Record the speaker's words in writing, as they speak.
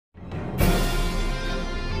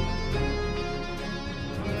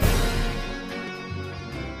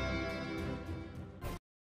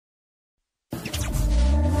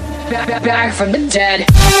back from the dead.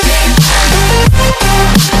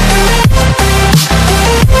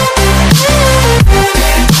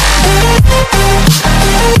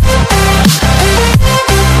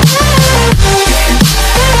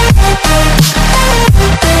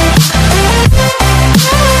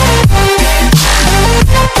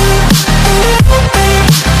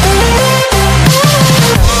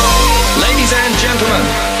 Ladies and gentlemen,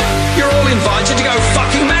 you're all invited to go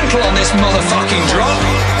fucking mental on this motherfucking drop.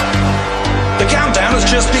 The countdown has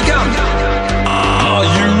just begun. Are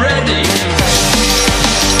you ready?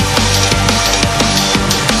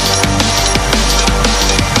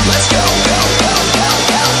 Let's go, go, go, go,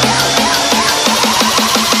 go, go, go.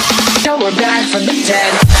 Now we're back from the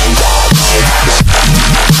dead.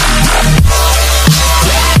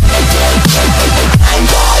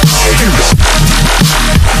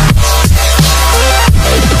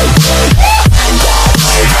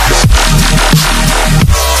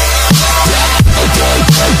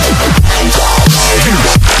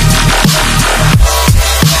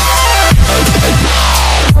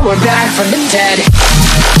 We're back from the dead.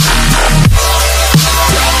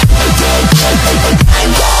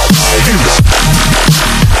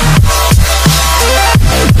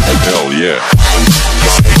 Hell yeah.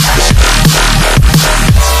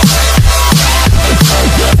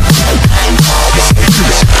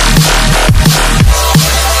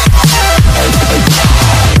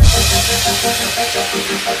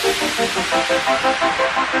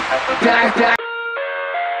 Back.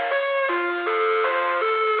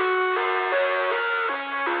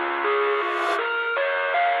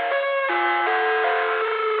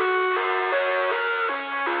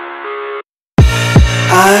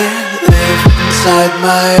 I live inside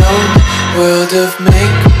my own world of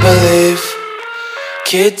make-believe.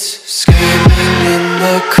 Kids screaming in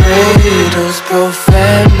the cradles,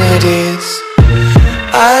 profanities.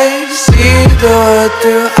 I see the world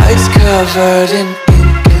through ice covered in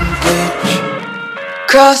ink and bleach.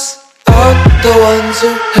 Cross out the ones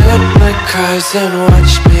who heard my cries and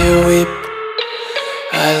watched me weep.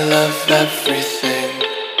 I love everything.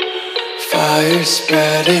 Fire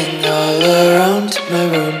spreading all around my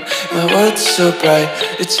room. My world's so bright,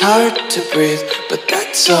 it's hard to breathe, but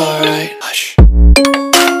that's alright. Hush.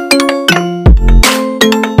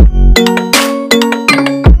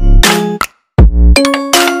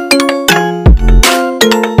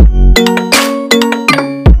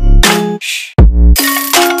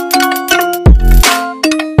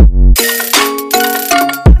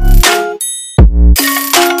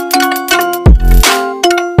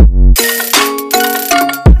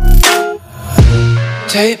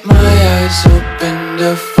 Tape my eyes open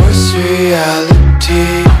to force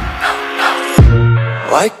reality.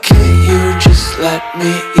 Why can't you just let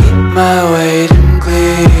me eat my weight in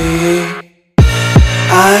glee?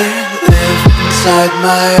 I live inside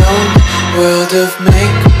my own world of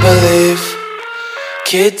make-believe.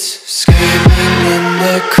 Kids screaming in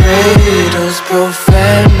their cradles,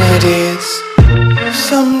 profanities.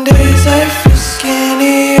 Some days I feel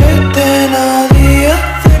skinnier than all the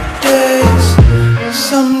other days.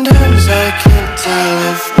 Sometimes I can't tell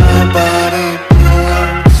if my body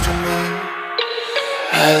belongs to me.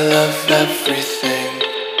 I love everything.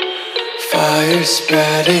 Fire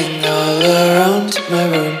spreading all around my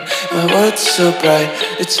room. My world's so bright,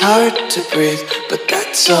 it's hard to breathe, but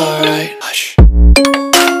that's alright. Hush.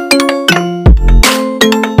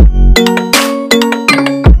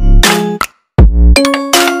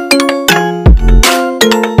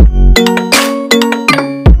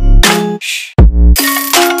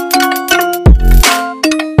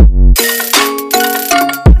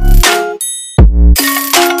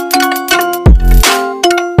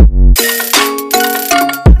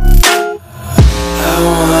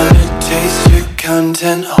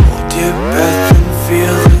 Content, hold your breath and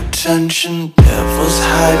feel the tension. Devils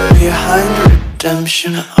hide behind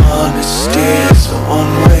redemption. Honesty is a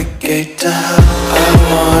one-way gate to hell. I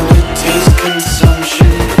wanna taste consumption.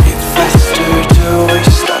 Breathe faster to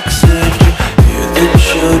waste oxygen. Hear the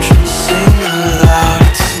children sing aloud.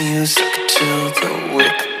 It's music till the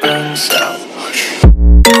wick burns out.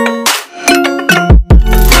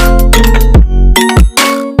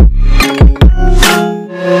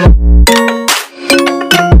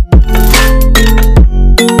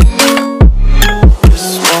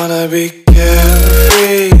 Be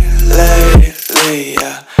carefree lately,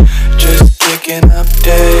 yeah. Just kicking up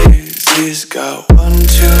daisies. Got one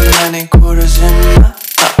too many quarters in my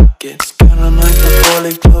pockets. Count 'em like the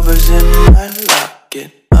 4-leaf clovers in my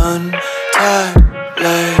locket. Untied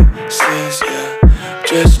laces, yeah.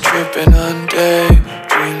 Just tripping on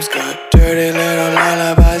daydreams. Got dirty little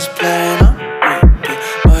lullabies playing on repeat.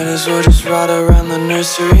 Might as ride around the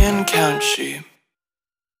nursery and count sheep.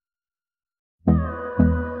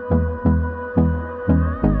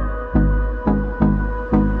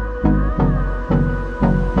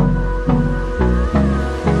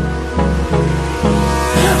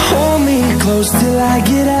 Hold me close till I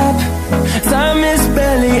get up. Time is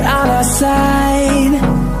barely on our side.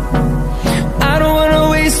 I don't wanna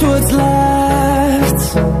waste what's left.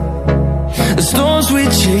 The storms we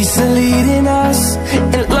chase are leading us,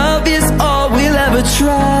 and love is all we'll ever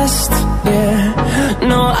trust. Yeah,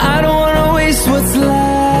 no, I don't wanna waste what's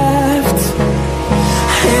left.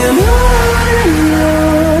 And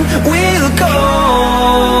on we'll go,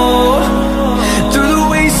 through the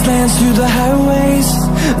wastelands, through the highways,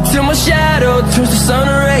 till my shadow turns to sun